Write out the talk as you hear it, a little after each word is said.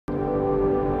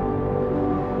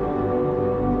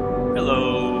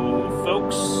Hello,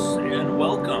 folks, and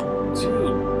welcome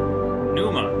to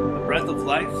Pneuma, the Breath of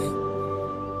Life.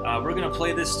 We're going to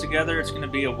play this together. It's going to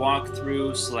be a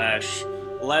walkthrough slash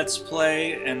let's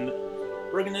play, and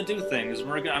we're going to do things. I'm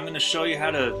going to show you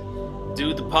how to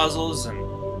do the puzzles, and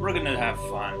we're going to have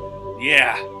fun.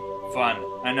 Yeah, fun.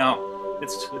 I know.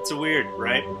 It's weird,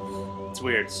 right? It's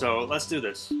weird. So let's do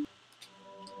this.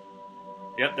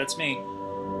 Yep, that's me.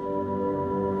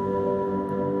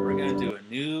 We're going to do a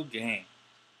new game.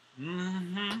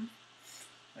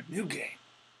 A new game.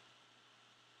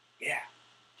 Yeah.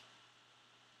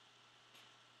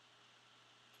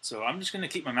 So I'm just going to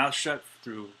keep my mouth shut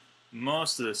through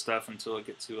most of this stuff until I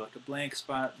get to like a blank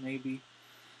spot, maybe.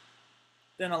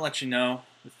 Then I'll let you know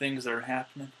the things that are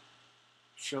happening.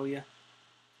 Show you.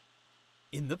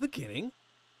 In the beginning,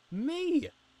 me.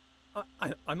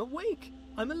 I'm awake.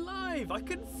 I'm alive. I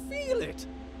can feel it.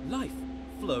 Life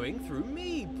flowing through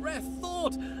me. Breath,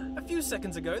 thought. A few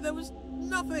seconds ago there was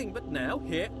nothing, but now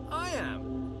here I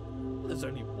am. Well, there's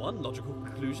only one logical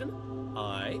conclusion.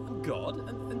 I am God,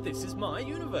 and this is my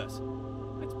universe.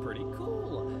 It's pretty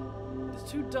cool. It's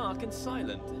too dark and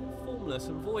silent, formless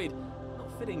and void,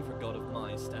 not fitting for a God of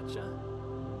my stature.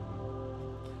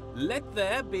 Let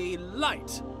there be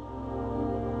light.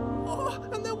 Oh,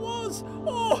 and there was.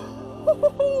 Oh.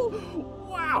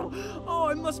 Wow! Oh,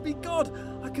 I must be God.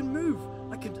 I can move.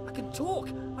 I can talk.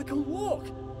 I can walk.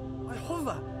 I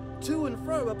hover to and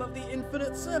fro above the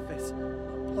infinite surface,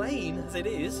 plain as it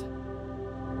is.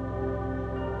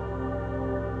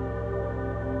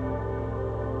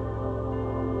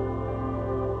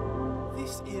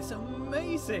 This is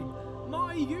amazing.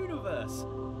 My universe.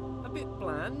 A bit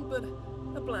bland, but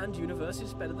a bland universe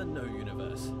is better than no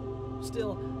universe.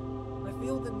 Still, I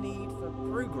feel the need for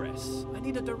progress. I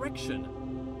need a direction.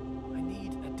 I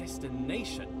need a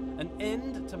destination. An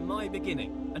end to my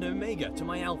beginning. An omega to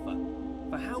my alpha.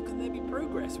 For how can there be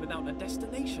progress without a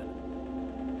destination?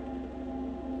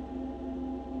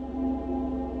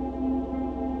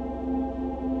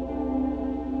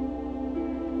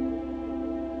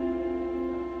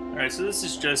 Alright, so this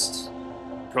is just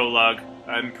prologue.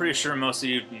 I'm pretty sure most of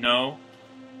you know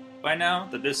by now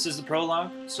that this is the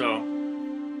prologue, so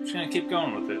I'm just gonna keep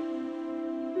going with it.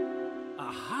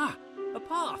 Aha! A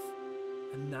path!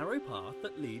 A narrow path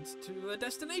that leads to a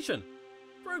destination.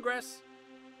 Progress!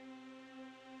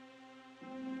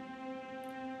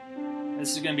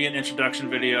 This is gonna be an introduction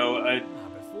video.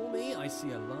 Before me, I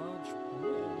see a large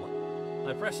wall.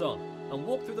 I press on and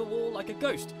walk through the wall like a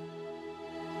ghost.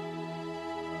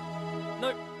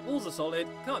 Nope, walls are solid,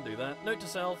 can't do that. Note to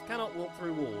self, cannot walk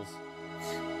through walls.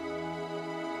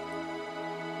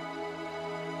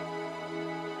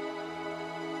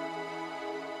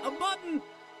 A button!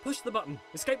 Push the button,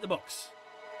 escape the box.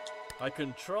 I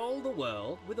control the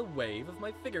world with a wave of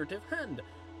my figurative hand.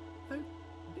 Though,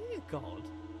 being a god,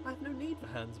 I have no need for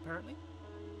hands apparently.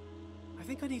 I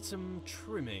think I need some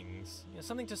trimmings,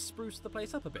 something to spruce the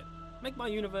place up a bit. Make my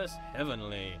universe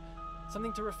heavenly.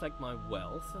 Something to reflect my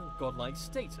wealth and godlike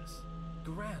status.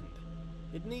 Grand.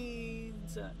 It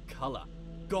needs colour.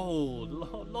 Gold.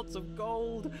 Lots of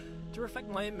gold. To reflect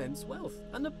my immense wealth.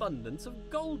 An abundance of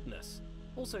goldness.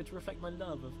 Also to reflect my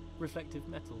love of reflective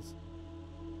metals.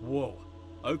 Whoa.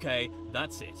 Okay,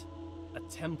 that's it. A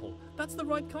temple. That's the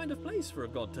right kind of place for a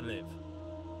god to live.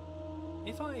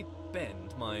 If I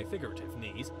bend my figurative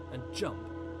knees and jump,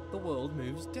 the world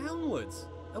moves downwards.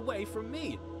 Away from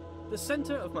me. The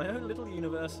centre of my own little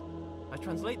universe. I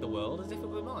translate the world as if it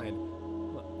were mine.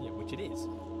 Well, yeah, which it is.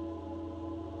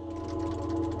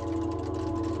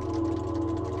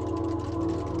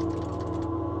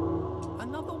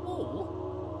 Another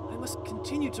wall? I must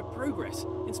continue to progress,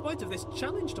 in spite of this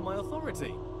challenge to my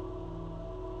authority.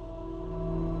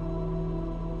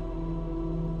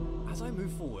 As I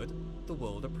move forward, the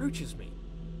world approaches me.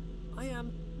 I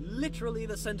am literally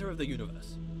the centre of the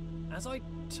universe. As I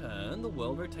turn, the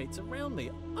world rotates around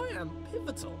me. I am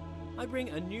pivotal. I bring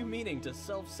a new meaning to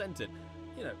self-centered.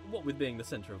 What with being the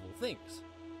center of all things.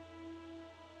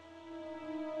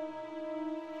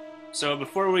 So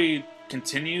before we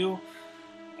continue,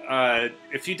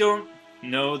 if you don't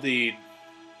know the,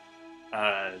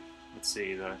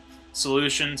 the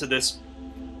solution to this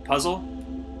puzzle,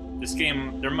 this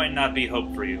game, there might not be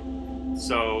hope for you.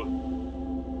 So,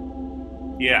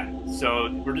 yeah,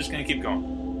 so we're just gonna keep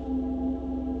going.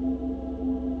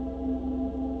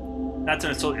 Not to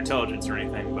insult your intelligence or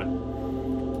anything, but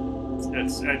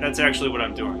that's actually what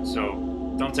I'm doing,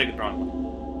 so don't take it the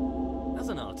wrong way. As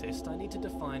an artist, I need to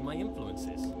define my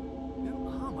influences. Who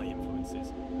are my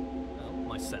influences? Well,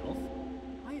 myself.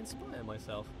 I inspire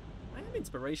myself. I am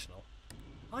inspirational.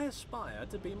 I aspire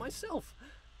to be myself.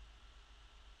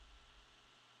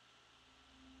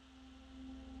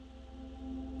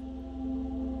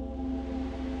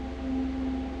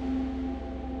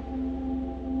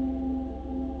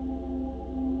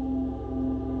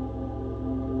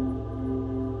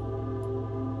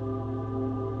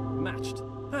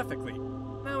 Perfectly.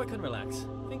 Now I can relax.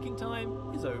 Thinking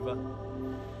time is over.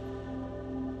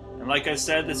 And like I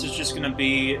said, this is just going to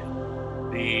be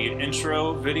the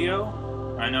intro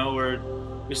video. I know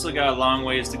we still got a long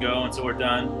ways to go until we're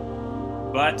done,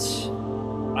 but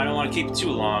I don't want to keep it too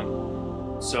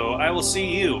long. So I will see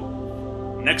you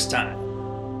next time.